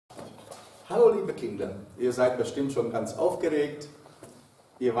Hallo liebe Kinder, ihr seid bestimmt schon ganz aufgeregt.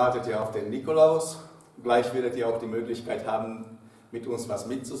 Ihr wartet ja auf den Nikolaus. Gleich werdet ihr auch die Möglichkeit haben, mit uns was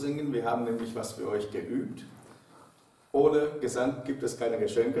mitzusingen. Wir haben nämlich was für euch geübt. Ohne Gesang gibt es keine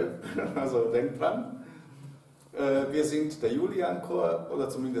Geschenke, also denkt dran. Wir sind der Yuliyan-Chor oder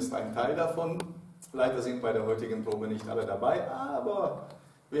zumindest ein Teil davon. Leider sind bei der heutigen Probe nicht alle dabei, aber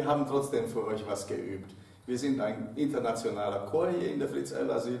wir haben trotzdem für euch was geübt. Wir sind ein internationaler Chor hier in der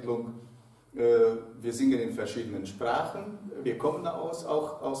Fritz-Erler-Siedlung. Wir singen in verschiedenen Sprachen. Wir kommen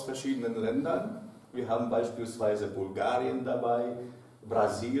auch aus verschiedenen Ländern. Wir haben beispielsweise Bulgarien dabei,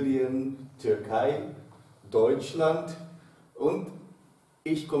 Brasilien, Türkei, Deutschland und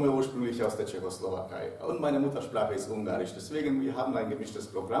ich komme ursprünglich aus der Tschechoslowakei und meine Muttersprache ist Ungarisch. Deswegen, wir haben ein gemischtes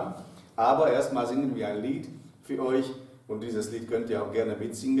Programm. Aber erstmal singen wir ein Lied für euch und dieses Lied könnt ihr auch gerne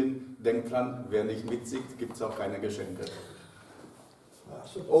mitsingen. Denkt dran, wer nicht mitsingt, gibt es auch keine Geschenke.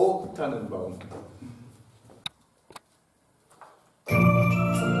 O Tannenbaum.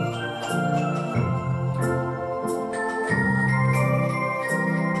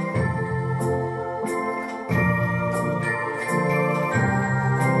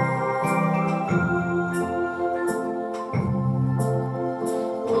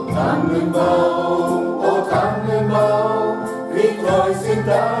 O Tannenbaum, wie treu sind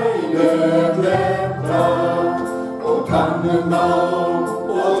deine Blätter. O Tannenbaum,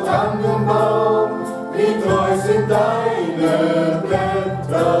 wie treu sind deine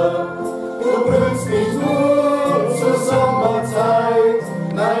Blätter. Du blühst nicht nur zur Sommerzeit,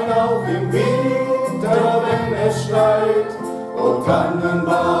 nein auch im Winter, wenn es schneit. O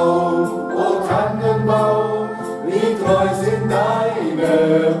Tannenbaum, wie treu sind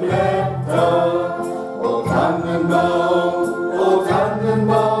deine Blätter. O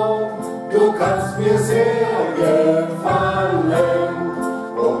Tannenbaum, du kannst mir sehr gefallen.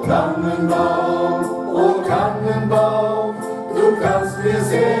 O Tannenbaum, du kannst mir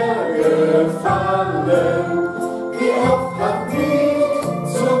sehr gefallen. Wie oft hat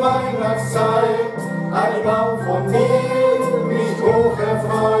mich zur Weihnachtszeit ein Baum von mir mich hoch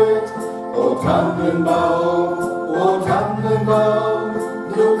erfreut. O Tannenbaum,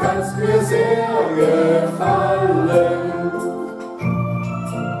 du kannst mir sehr gefallen.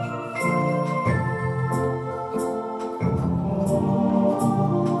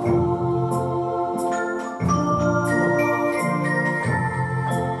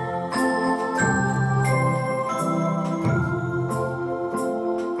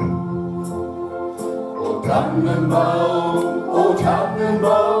 O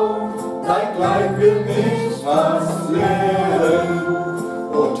Tannenbaum, dein Kleid will mich was lehren.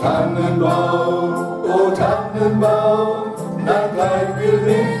 O Tannenbaum, dein Kleid will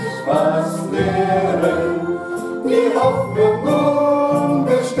mich was lehren. Die Hoffnung und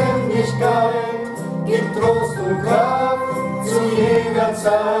Beständigkeit gibt Trost und Kraft zu jeder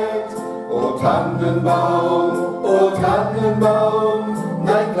Zeit. O Tannenbaum,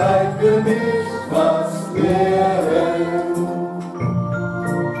 dein Kleid will mich was lehren.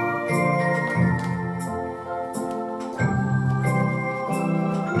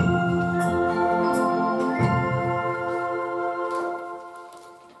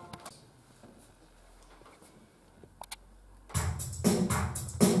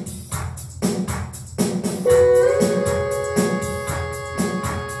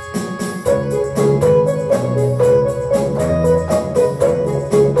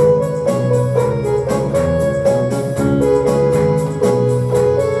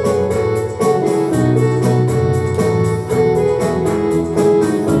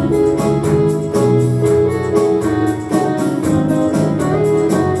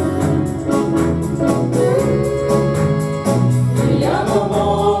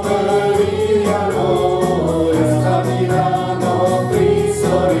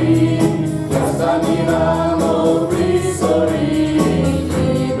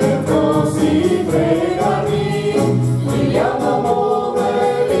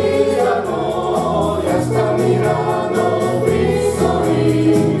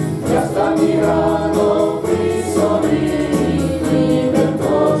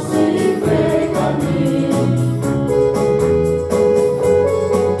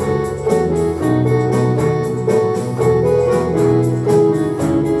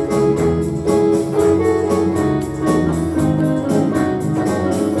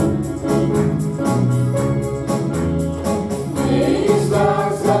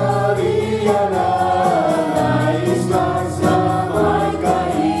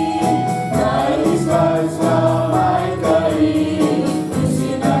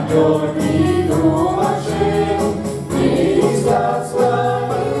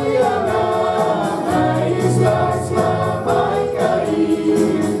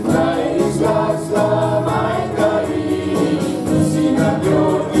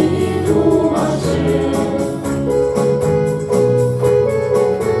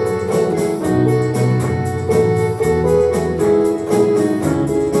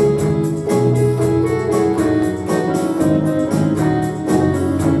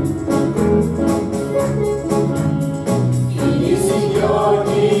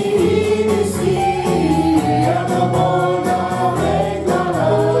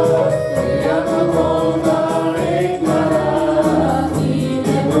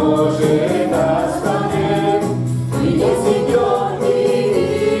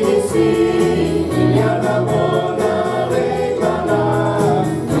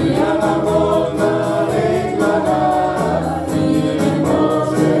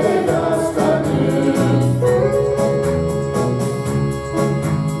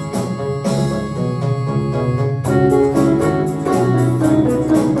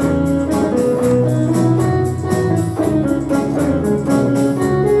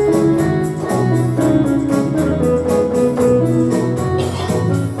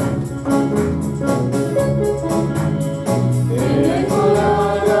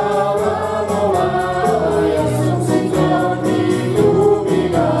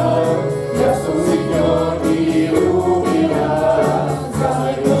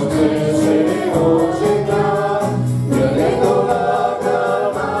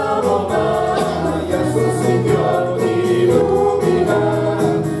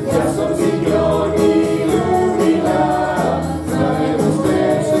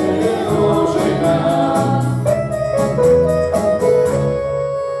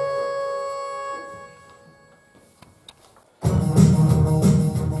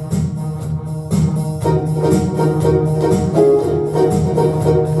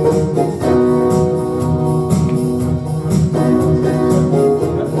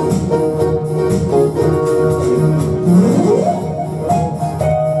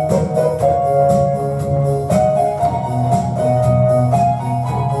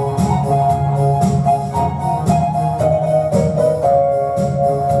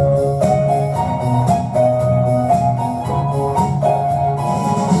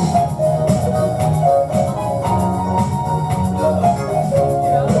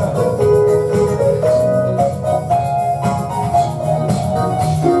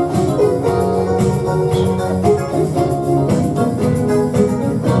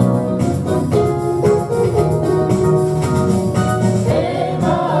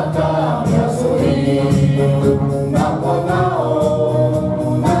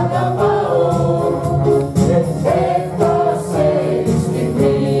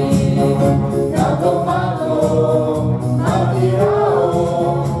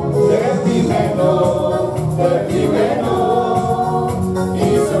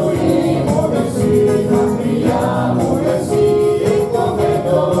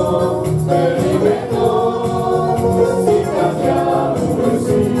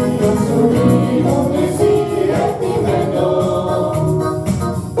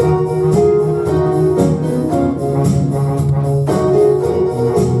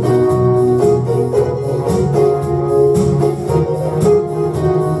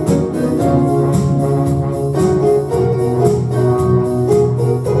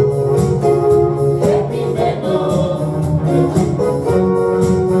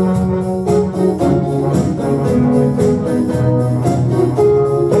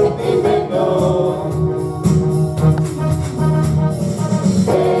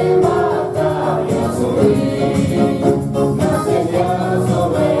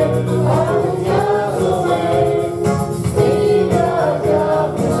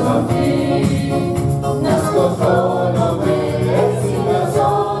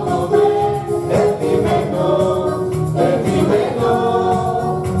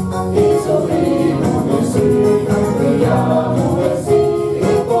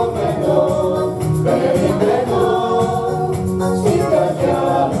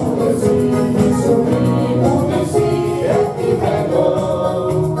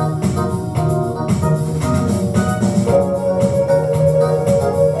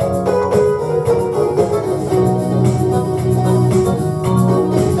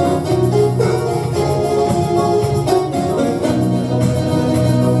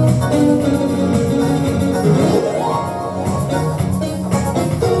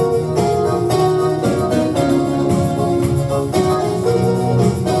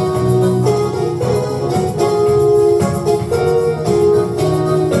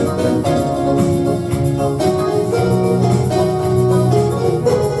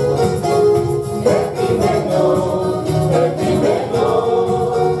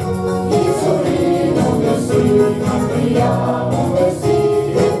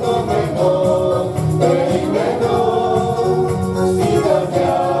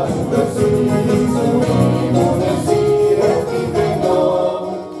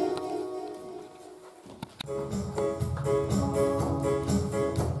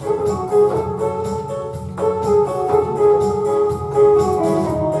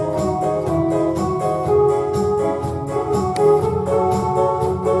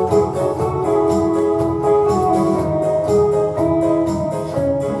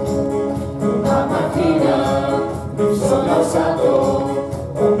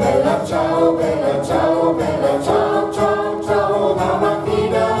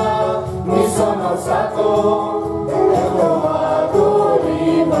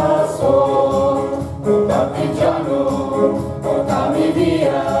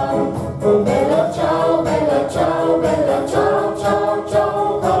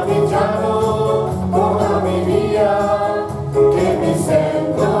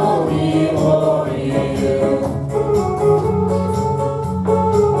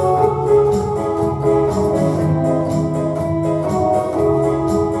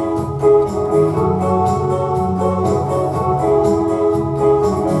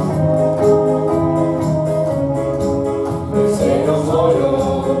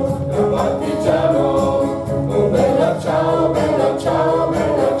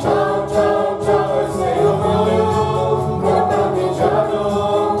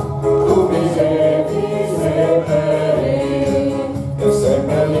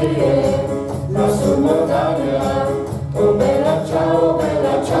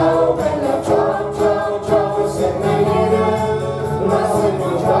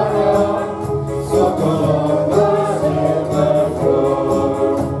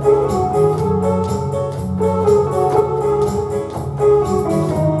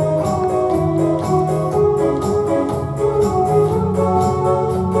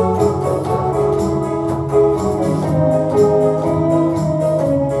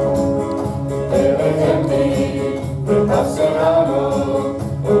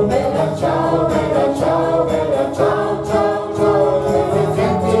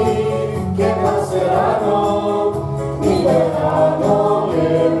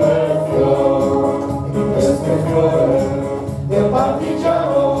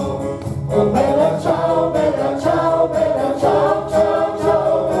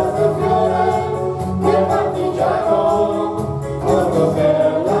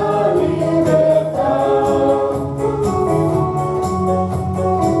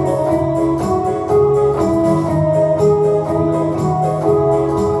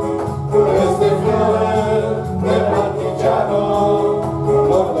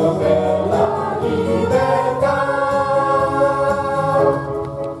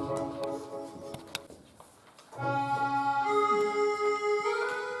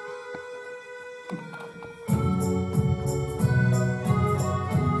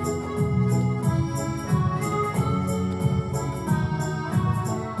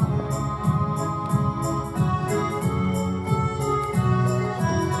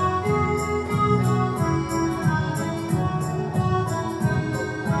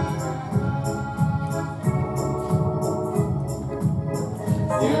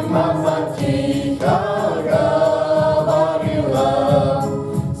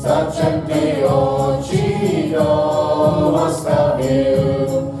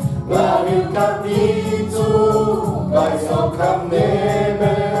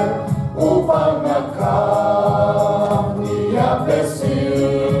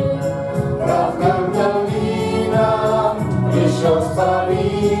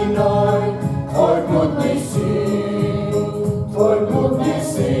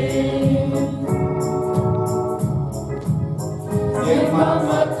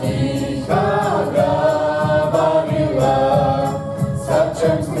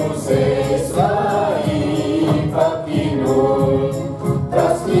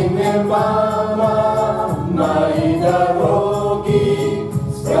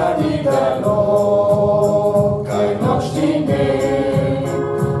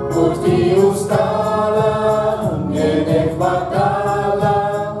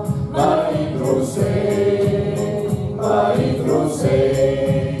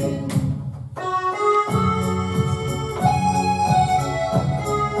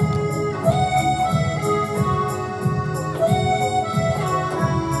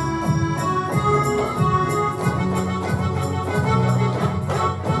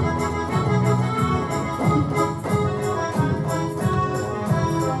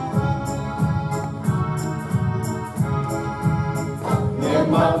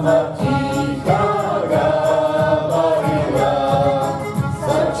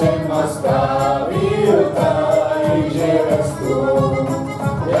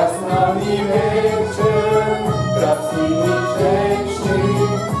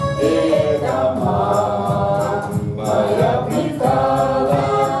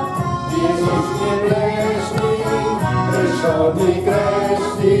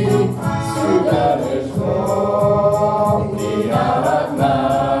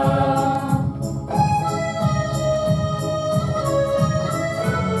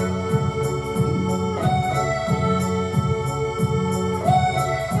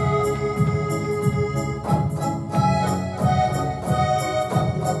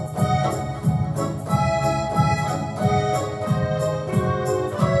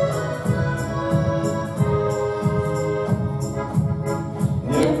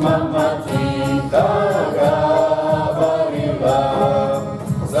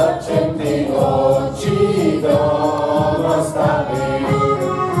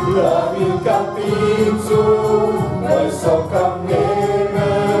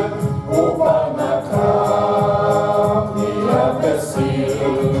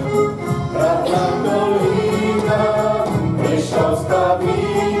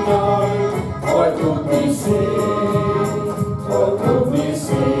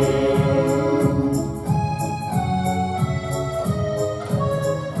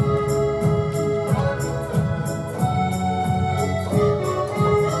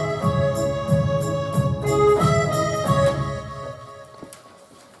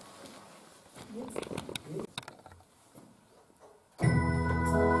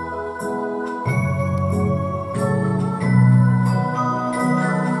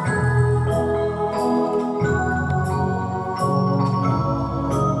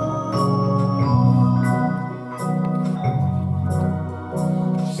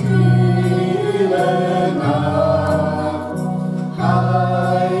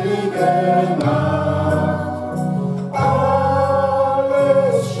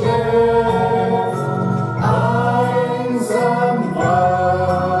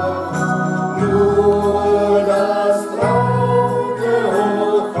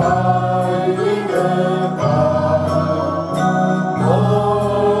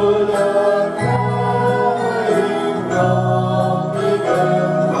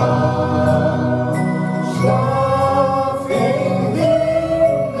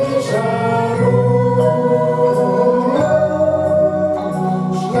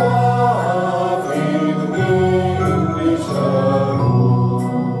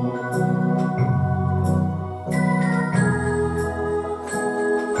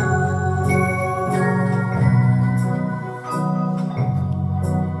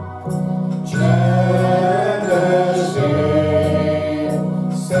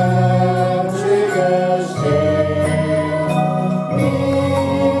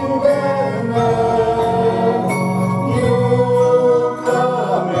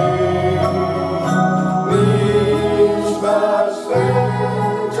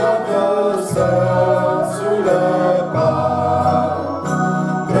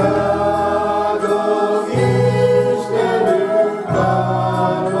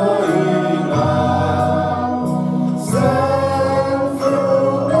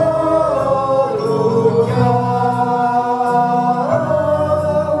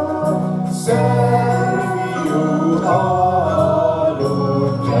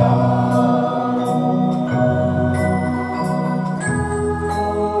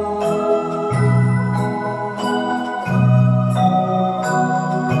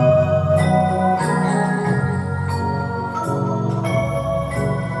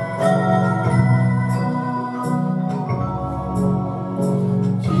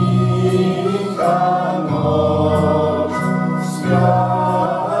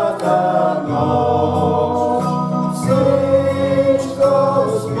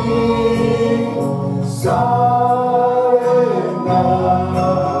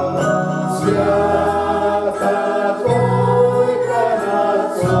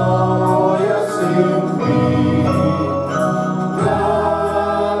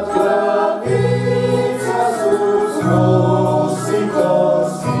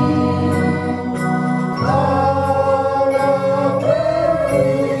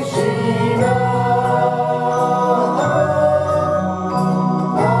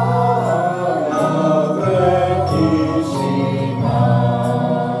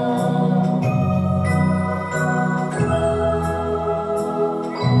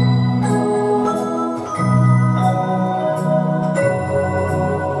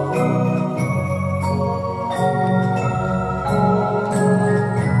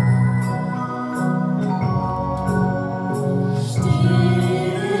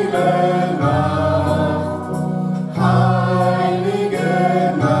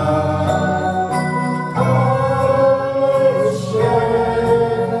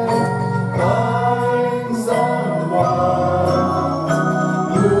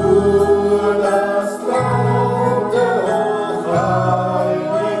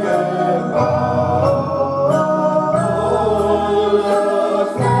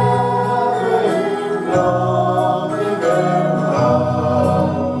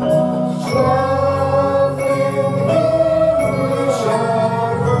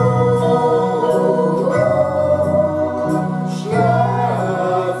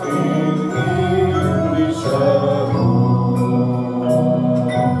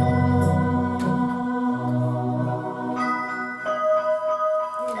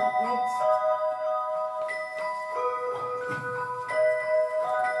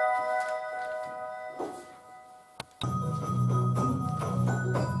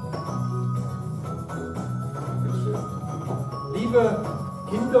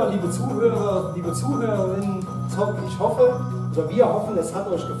 Kinder, liebe Zuhörer, liebe Zuhörerinnen, ich hoffe, oder wir hoffen, es hat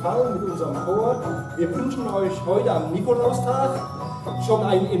euch gefallen mit unserem Chor. Wir wünschen euch heute am Nikolaustag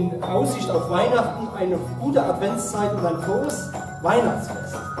schon in Aussicht auf Weihnachten eine gute Adventszeit und ein frohes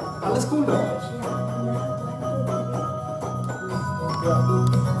Weihnachtsfest. Alles Gute euch. Ja.